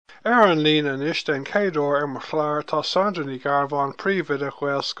An lína is den céadúir mar chláir tá Sandra ní Gharbháin Príomhoide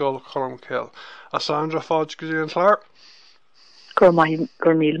Gaelscoil Cholmcille. A Sandra fád go dtí an chláir?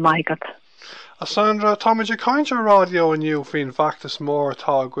 Gur míl maigad. A Sandra, tá muidir cainte radio aniu faoin bhfeachtas mór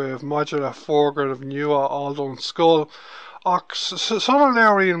atá guibh maidir a fórgad nua aldún scoil. Ach sanna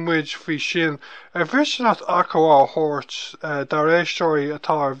léiríonn muid faoi sin bhrisneat acu á thabhairt dar éisteoirí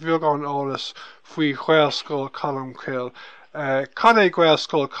atá ar bheagán eolas faoi Gaelscoil Cholmcille. Cad é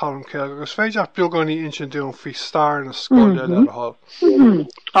Gaelscoil Cholmcille agus féidir beagán í intin dún faoi stair na scoile le a hall.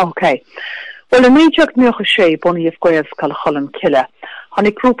 Okay. Well, in méideach nuacha sé bunaíomh Gaelscoil Cholmcille.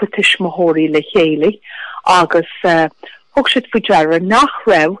 Hannig grúpa tuis Mhór le chéile agus thug siad faoi deara nach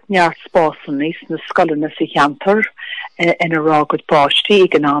raibh neart spásan níos na scoileanna sa cheantar ina rá go báistí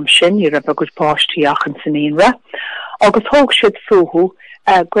ag an am sin i raibh go báistí achan san Éanna agus thug siad futhú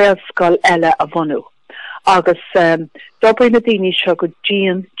Gaelscoil eile a bhunú. Agus dobaí na daoine seo go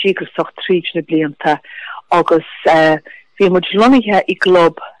dígursocht tríd na blianta agus bhí muid lonithe i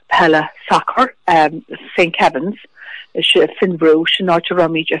glob pelle soccer St. Kevin's Finbrú sin áte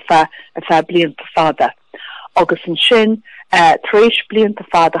ramid a fe blianta fada. Agus an sin tréis blianta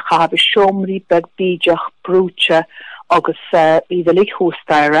fada chab siomrí beg bídeach brúte agus ídalik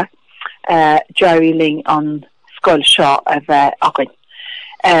hústaire Jerryling an scoil seo a bheith agan.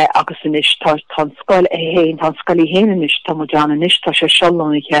 Agus in is tá scoil héin tá scoil héin is tá John in is tá sé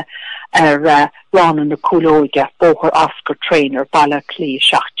seolónige ar rán na Coolock bóchar Oscar trainer baile clí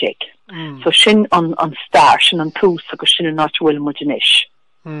seachtig. So sin an star sin an tús agus sin an náhfuil mu in is.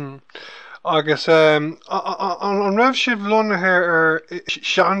 Agus an raibh siad bhlónathe ar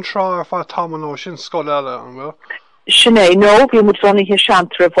Seantrabh fá tamó sin scoil eile an bhfuil? Sinné, no, bhí muid runithe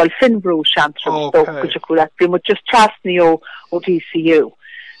Seantrabh bhil Finbrú Seantrabh go bhí muid just trasnaí ó VCU.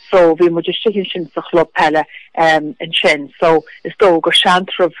 So bhí muid just sin sa chlub pelle in sin. So is dó gur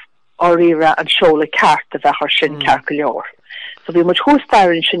Seantrabh áíire an seola ceart a bheith ar sin ceart go leor. So bhí muid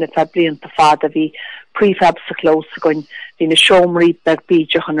hústáirn sin a bheith blianta fada bhí príomhoide sa clós goin hí na siomrí beg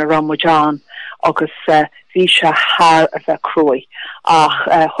bídeach an a Ramóán agus bhí se thar a bheith crúi. Ach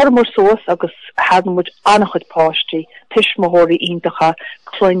thurmór sós agus hadan muid annachchud páistí tuis Mhór iontacha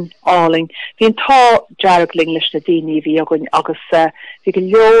cluin áling. Bhíon tá dearagling leis na daoine bhí agan agus bhí go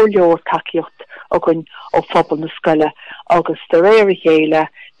leor takeíocht agan ó phobal na scoile agus de réir a chéile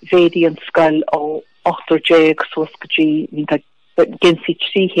bhédaí an scoil ó 8 sos gotí ginsaí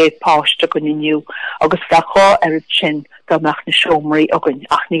tríhéad páiste go inniu agus bheitá ar sin Domhnach na siomraí agan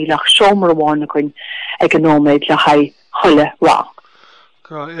ach nílach siomra bháin agan ag an nóméid le haid chuile rá.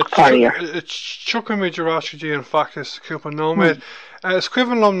 It's chucka me Jurashidí and factus cúpa nóméid.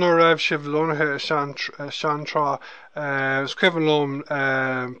 Scrivenlum na raibh sibh lonathe Seantrabh scrivenlum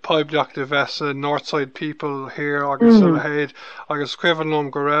poibleach de Vesa Northside people here agus Head agus scrivenlum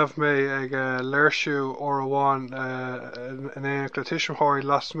go raibh me ag leirsú or bháin in é Clatishmhór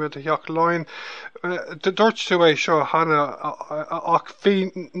last minute a heach lein dúirt tú é seo hana ach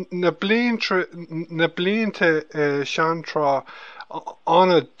bhí na blianta Seantrabh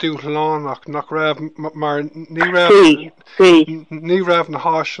anna dúlánach nach raibh mar ní raibh na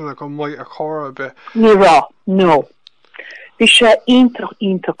háisina go mbeidh a chora be. Ní rá, no. Bhí sé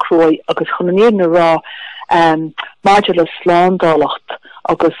ionta crúi agus chunaníar na rá maidir le slándálacht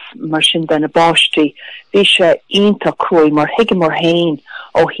agus mar sin den na báistí. Bhí sé ionta crúi mar hiige mar hain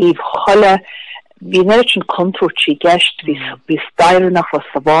ó híomh choile bhí neirt an contrúirtí gceist bhí stairnach was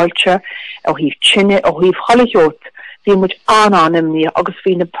sa bháilte ó híomh tinne ó híomh choile heort. Bhí muid animní agus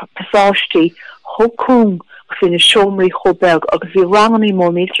bhí na pasáistí thocún hí na siomraí chobeg agus bhí ranganí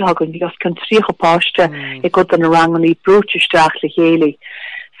móníte hagan bhí as chun tríocha páiste I go an na ranganí brúteisteach le chéile.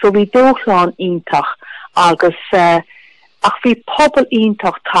 So bhí dóchláán ionintach agus ach bhí pobl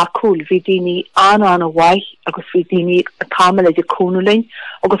ionintach takeúil bhí daoine an a bhaith agus bhí daoine a tamil de cúnalainn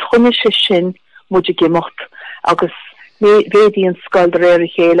agus chunne sé sin muid a gimocht agus Védi an scoil réir a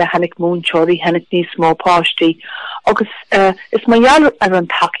chéile hanig múnseoirí hanig níos mó páistí agus is maiall ar an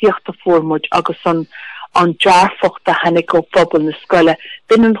takeíocht a formúid agus an dearfocht a hanig ó phobal na scoile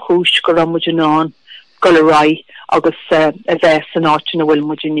bin an chúis go ramuid an scoile rá agus a bheith san áitina bhfuil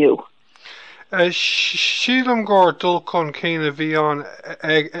muid iniu. Sílam gur dul chun céine bhí an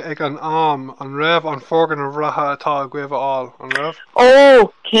ag an am an raibh an fórgan a bhreatha atá a gcuimh áil an raibh? Ó,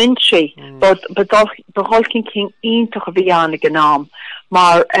 cin sé, beáil cin ionintach a bhí an ag an am,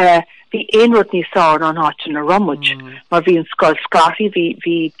 mar bhí éonrad níos áir an áitin a ramuid, mar bhí an scoil scarthaí,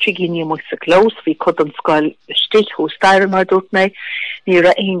 bhí trigíní mu sa clós, bhí cud an scoil stich ó stair mar dúirt mé, ní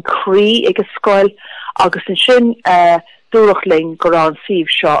ra aon crí ag a scoil agus an sin dúrachling go an siomh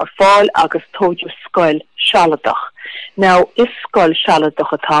seo ar fáil agus tóidir scoil sealadach. Now is scoil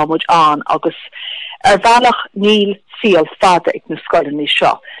sealadach atá muid an agus ar bhealach níl síl fada ag na scoilin ní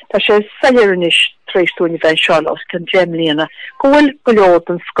seo. Tá sé saoirnis tréistúin bheith seo os can Gemlíana gohfuil go leor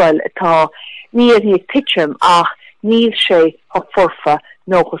an scoil atá níl ní titim ach níl sé ag forfa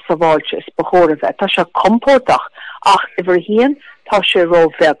nó go sa bháilte is bechóra bheith. Tá sé compórtach ach iver hían tá sé ró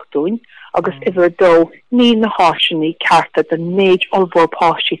bheag dúin agus iver dó níl na háisinaí cearta den méid olbhór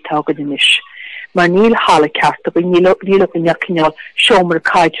páistí tágad inis. Mar níl hála cearta go níl neacneal seomar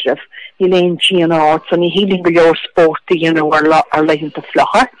caidirh ní léon díana áit so ní híling go leor sport a dhéanú ar leitheanta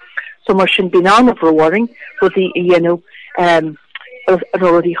flachar. So mar sin bín an a bhróing rudí a dhéanú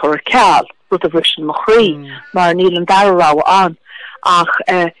ruí chur ceall rud a bhrisin mo chrí mar níl an darrá an ach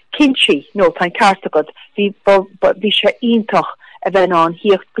cinsi nó tá cearta god bhí sé ionintach a bheith an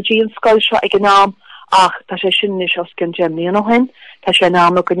híocht go dtí an scoil seo ag an nám ach tá sé sin is os gan Gemlíana hen tá sé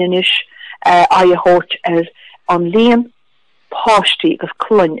nám a gannne a hót ar an líon páistí agus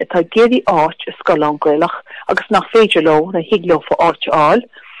clunn atá géirí áit a scoil an Gaelach agus nach féidir lo na higló fa áit áil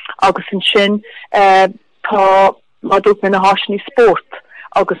agus an sin tá madút na háisinaí sport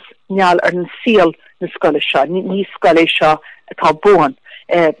agus neall ar an síl na scoile seo ní scoile seo atá buan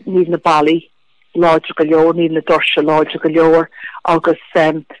níl na bailí láidir go leor níl na dorse láidir go leor agus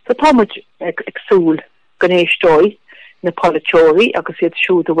sa táid agsúl gannéisdói na polytóí agus iad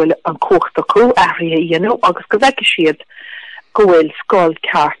siúd a bhfuil an cuachta cú ahrí a dhéanú agus go bheice siad go bhfuil scoil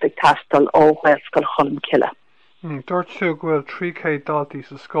ceart ag teastal ó Gaelscoil Cholmcille. Dúirt tú go bhfuil 3 daltaí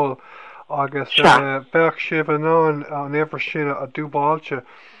sa scoil agus beag sibh an éhar sin a dúbáilte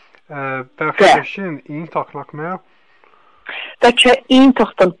beag sin ionintach nach mé. Dat sé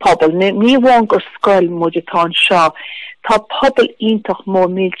iontacht an pobl ní bháin gur scoil muidetá seo tá pobl ionintach mór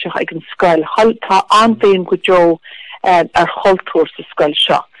mílteach ag an scoil tá anbhéon go deo ar choultúir sa scoil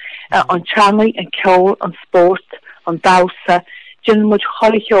seo. An teangaí, an ceol, an sport, an dása, gin muid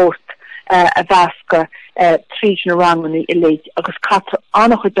choiltheoirt a bheasca tríd na ranganí i léid agus cata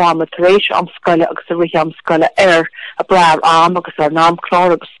annach chu dáma tar éis am scoile agus a rih am scoile ar a brear am agus ar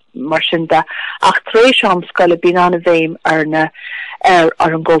námchlár agus mar sin de ach tar éis am scoile bín an a bhéim ar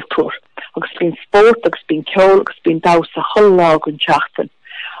an gultúr agus bín sport agus bín ceol agus bín dása cholág an teachtain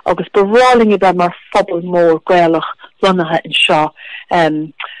agus beráling i bheith mar phobal mór Gaelach lonathe in seo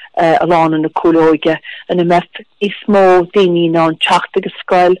alán in na Cooloige an a meth is mó daoine ná an teachta go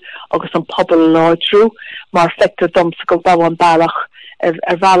scoil agus an pobl láidrú mar fectar domsa go bh an bailach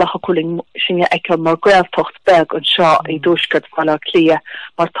ar bhealach a chuling sinne eice mar Gaeltocht beg an seo i dúsgurt bhile clia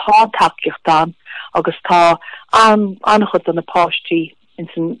mar tá takeíocht dan agus tá annachchud an na páistí in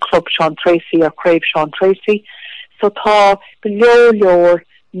san club Sean Tracy ar Crave Sean Tracy so tá go leor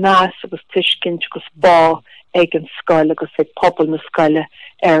nás agus tuiscint go spá ag an scoil agus ag pobl na scoile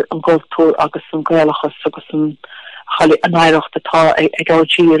ar an gultúr agus an Gaelachas agus an éireacht atá ag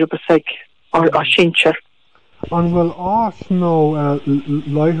áidíir agus ag á sinseir. An bhfuil áis nó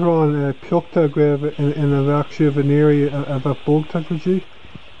leithreáin peachta greibh ina bheith siomh an éirí a bheith bógta gotí?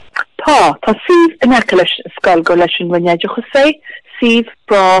 Tá siomh in eice leis scoil go leis an bhaineideach sé, siomh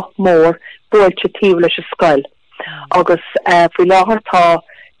brá mór buailte tíomh leis a scoil. Agus faoi láthair tá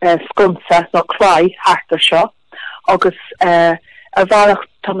scunsa nó crai harta seo agus a bhealach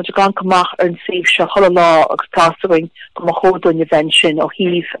tá muid gan goach ar an siomh seo thola lá agus tásaing go mo chódún a bhain sin ó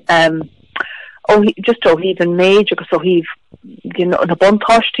híh just ó híh an méid agus ó híh na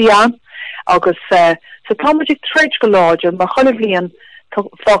buntáistí an agus sa tá muid treid go láidir mar chola bhíon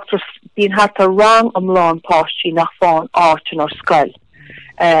fáchttar bíon harta rang am lán páistí nach fáin áitin ar scoil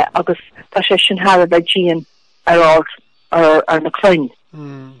agus tá sé sin har bheith díon ar na cloin.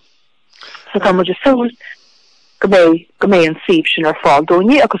 So tá muid súl go mé an siomh sin ar fáil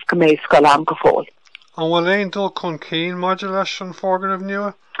dúine agus go mé scoil am go fáil. An bhfuil éon dul chun cín maidir leis an fórgneamh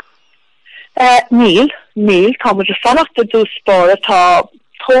nua? Níl tá muid fannachta dús spóir tá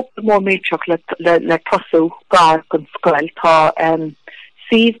tóp mór míteach le tosú gar gon scoil tá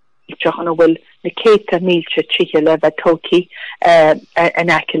siomh míteach an bhfuil na céta mílte tríe le bheith tócaí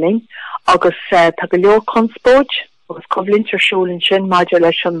an eiciling agus tá go leor conspóid agus coblíontarsúlinn sin maidir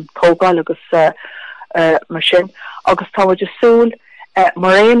leis an cógáil agus mar sin agus tá muid súl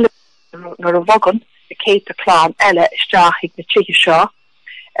mar éon nar a bhagan na céta chláán eile isteach ag na tríe seo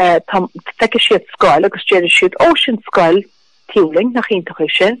feice siad scoil agus déidir siad ó sin scoil tiúling nach ionintach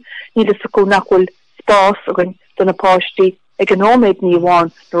sin ní is acu nachhfuil spás agan donna páistí ag an óméid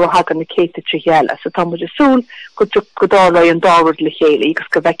níomháin nó hagan na céta tríhéile so tá muid súl go dá le an dáhar le chéile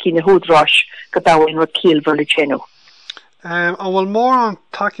agus go bheith cí na húdráis go dáhain ru cíal bhar le chéanú. And bhfuil mór an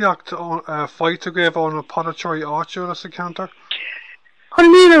takeíocht fáilte agaibh ón na podatóirí áitiúla sa cantar?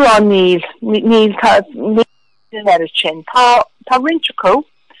 Chun níl ará níl sin. Tá rinte có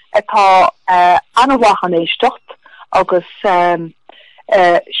atá anmhachan éistecht agus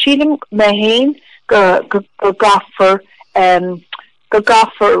sílim mé héin go gafar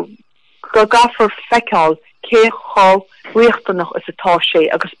feicáil céá riochtanach is atá sé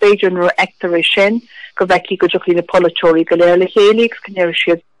agus beidir nuair ectar é sin go bheici go dúchaí na polytóirí go léir le chéalaigh cnéir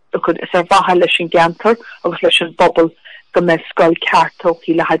siad is ar bhatha leis sin geantar agus leis an bobbal go me scoil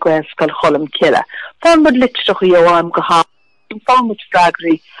ceartóí le Gaelscoil Cholmcille. Fámud litreach í am go há fámud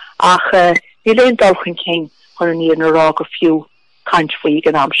fragrií ach ní léon dulchan céin chun ní an rá go fiú caint faoí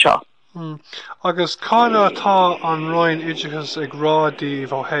gan am seo. Agus cána atá an roiin idirchas ag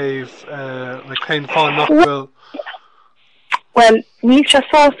rádíomh ó thaobh le chéin fáin nach bhfuil? Well, níl se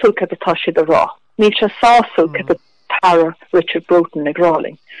sásul cad atá siad a rá. Níl se sásul cad a tara Richard Bruton ag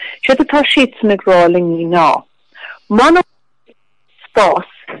ráling. Siad atá siad san ag ráling ní ná. Mana spás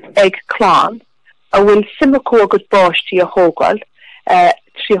ag clán a bhfuil simachú agus báistí a thógáil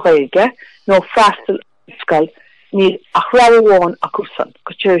tríoige nó freastal scoil ní a chráháin acusan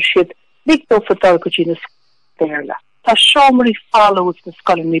go dtíir siad nig nó fadal go dtí na béirle. Tá seomraí fálamh na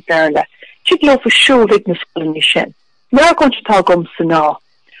scoilní béirle. Siad le siúl ag na scoilní sin. Nuair gon tá gom san ná.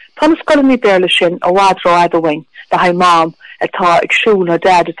 Tá na scoilní béirle sin a bhádrá Aidhhin de ha mám atá ag siúl na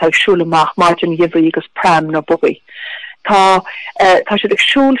dad atá ag siúl amach margin dhibhrí agus pram na bugaí. Tá siad ag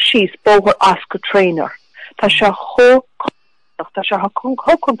siúl síos bóthar as go trainer. Tá se hócontaach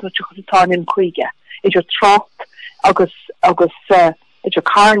chutá in chuige. Idir trácht agus idir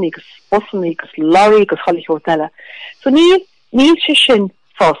carní agus bosanní agus lorí agus choilíocht eile. So níl sé sin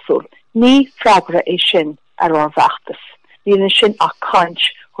fásúil, ní freagra é sin ar an bhfeachtas. Níl sin a caint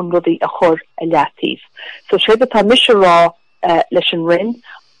chun rudaí a chur a leatíh. So sé atá mis rá leis an rinn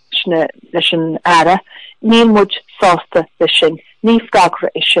leis an ara, níl muid sásta leis sin, ní freagra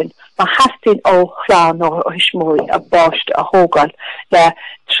é sin. Má hastín ó chlán ó hismóí a báist a thógáil le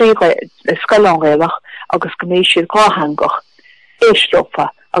scoilángailach agus go mééis siad gáhangach éistrofa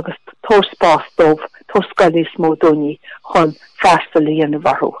agus tóspás dómh tóscoilí smó dúní chun freastal Líana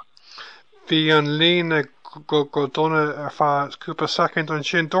Bharróg. Bhí an lína go donna ar fáúpa second an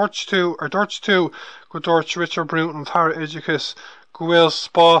sin dúirt tú go dúirt Richard Bruton an tar idirchas go bhfuil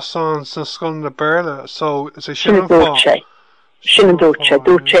spás an san scoil na béirle, so is é sin an fá. Sin an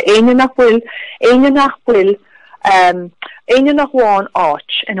dúirte éine nach bhfuil bháin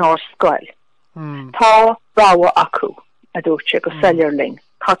áit in ár scoil. Tá ráha acu a dúirte go selirling.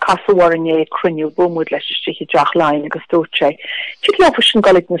 Tá casahhainné cruniú bumúd leis istrithe deach lein agus dúirte. Tí lefa sin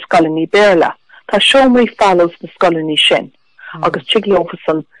golig na scoilní béirle. Tá seomraí fálamh na scoilní sin, agus tí lefa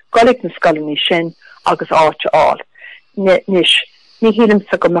san golig na scoilní sin agus áit áil. Nis, ní hílim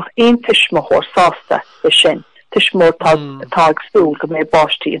sa go nach aon tiismór sásta le sin. Tiismór tá ag stúl go mé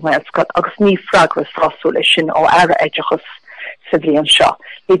báistí in Gaelscoil agus ní freagra sáú lei sin ó Ard Aidhin sa bblion seo.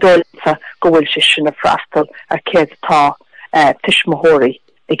 Ní dóilta go bhfuil sé sin a freastal ar céad tá tiismóirí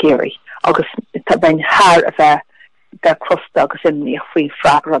i ggéirí. Agus tá bain thar a bheith de crusta agus imní a faoi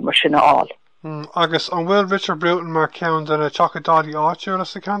freagra mar sin áil. Agus an bhfuil Richard Bruton mar ceann den a teachadáí áitiúla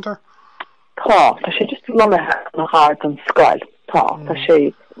sa cantar? Tá sé just lumethe nach Ard an scoil. Tá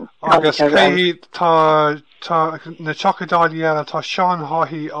sé agus chéhí tá na teachadáí eile tá Sean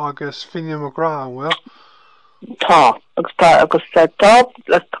Haughey agus Fianna McGrath bhfuil? Tá agus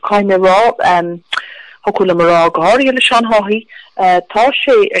caiine rá thocúla marrá gáirí le Sean Haughey tá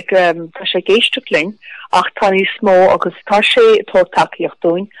sé géisteach linn ach tá ní smó agus tá sé tó takeíocht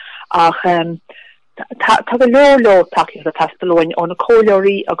dúin ach tá go leor takeíocht a tastalóin ón na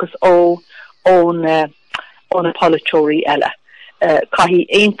cóileoirí agus ón na polytóirí eile. Caihí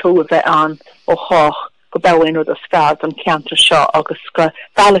aontú a bheith an ó chách go bhain ó sfeard an ceantar seo agus go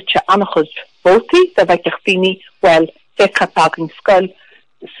bhealite annachchud bótaí de bheith fini well fechatagin scoil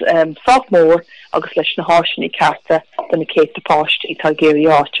sophomore agus leis na háisinaí cearta den na céit apáistí tá géirí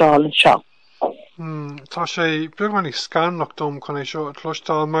áiteáil an seo. Tá sé beagnaí scanlach dom chun é seo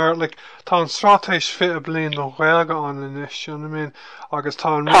tlúistáil mar tá an srátéis fit a blion do Ghaelga an inis agus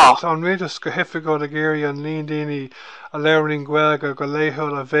tá an réidir go hifiigá a géirí an líon daoine a leirling Ghaelga go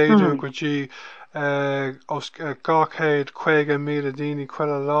léthúil a bhéidir go dtí os 250,000 daoine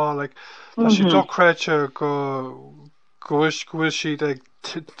chuile lá tá si dochréite go bhfuil siad ag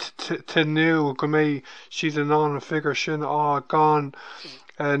tinú go mé siad an an figur sin á gan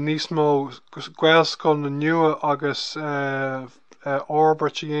níos mó Gaelscoil na nua agus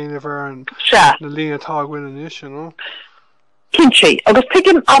ábairt dhéanamh ar na líon atá bhfuil an is, Cinse, agus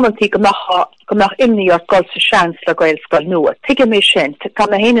tuigim amantí go nach imní ar gáil sa seans le Gaelscoil nua. Tuigim mé sin, tá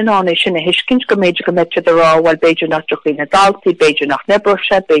na héana ána sin na hiiscint go méidir go metre de rá, bhil beidir nach drochaí na daltaí, beidir nach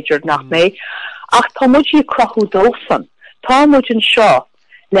nebrose, beidir nach mé. Ach tá muid í crochú dósan. Tá muid an seo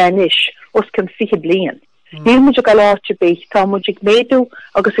lenis os cym 5 blian. Níl muid go láte bích, tá muid ag méadú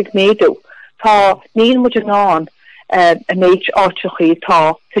agus ag méadú. Tá níl muid an án a méid átechaí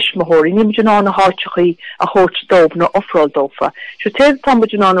tá Mhór, ní muid an án a hátechaí a hót dómh nó ofráil dófa. So téad tá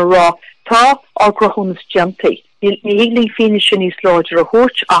muid an án a rá, tá á grochúnas diantaí. Ní hílín fine sin níos láidir a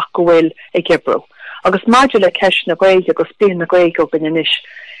hót ach go bhfuil ag Ghebrú. Agus maidir le ceis na Gaeilge agus bíon na Gaeilge go inis.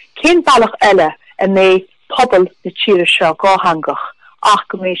 Cén bailach eile a mé pobl na tíre seo gáhangach ach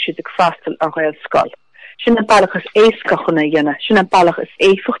go mééis siad ag freastal ar Ghaelscoil. Sin an bailach is éasca chuna dhéanana, sin an bailach is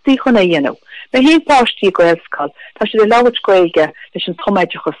éifachtaí chuna dhéanamh. Na híon páistí Ghaelscoil, tá siad leabhart Gaeilge leis an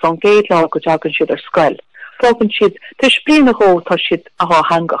toméideachas san géad lá go deagann siad ar scoil. Fágann siad tuis blian na ghó tá siad a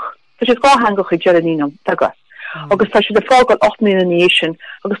gáhangach. Tá siad gáhangach i dearanínam tuga. Agus tá siad a fágáil 8 mí sin,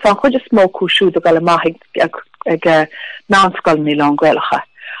 agus tá chuid is mó cúisiú do gaile maithaigh ag meánscoil ní lá Gaeilge.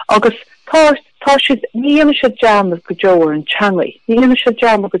 Agus tá siad níana siad dearmad go deoir an teangaí. Níana siad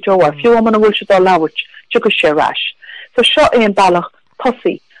dearmad go deoir, fiú amana bhfuil siad á labhart tugus sé rais. So seo é an bailach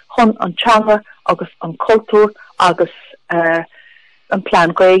tosaí chun an teanga agus an cultúr agus an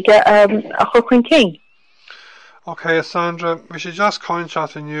plán Gaeilge a chucinn céin. Okay, Sandra, we should just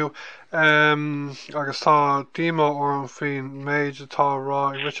contact you agus tá díma or an fin méid atá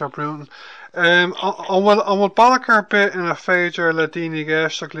rá Richard Bruton. An bhfuil bailachar bit in a féidir le daoine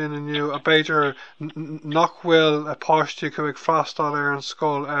géisteach líon aniu a beidir nach bhfuil a páistí go ag freastal ar an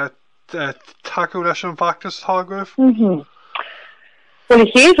scoil takeú leis an bhfeachtas tágah? Well,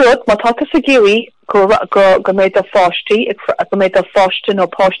 héad má tá sa géirí go méid a fáistí go méid a fáiste nó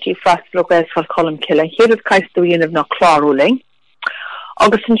páistí freastal ó Gaelscoil Cholmcille. Héad caiistú dhéanamh nach chlárúling.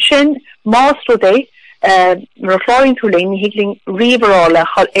 Agus an sin más rud é mar a chláirín túling híling riomhrála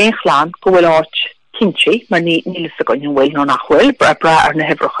chal éonchláán go bhfuil áit cinse, mar nílas a goin bhfuil nó nach bhfuil bra ar na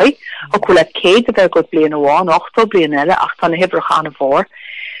hebrechaí, a bhfuil a céad a bheith go blian amháin, 8 blian eile ach tá na hebrecha an bhór.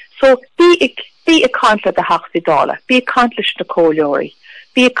 So bí i cantla a heachtaí dála, bí i cant leis na cóileoirí,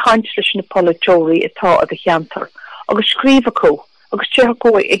 bí i cant leis na polytóirí atá a cheantar, agus scríomh acu, agus tíocha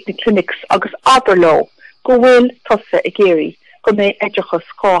go ag na clinics agus aberló go bhfuil tosa i géirí go mé éideachas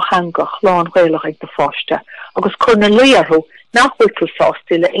cá hangach lán Gaelach ag de fáiste, agus chur na luarthú nach bhfuil tú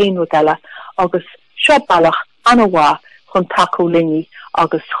sástí le éonú eile agus seo bailach an bhá chun takeú lingi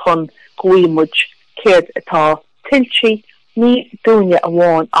agus chun guaimmuid céad atá tiltí ní dúine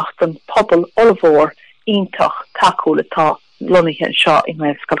amháin ach den pobl olmhór ionintach takeú atá lonithe seo in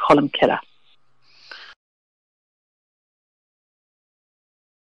Gaelscoil Cholmcille.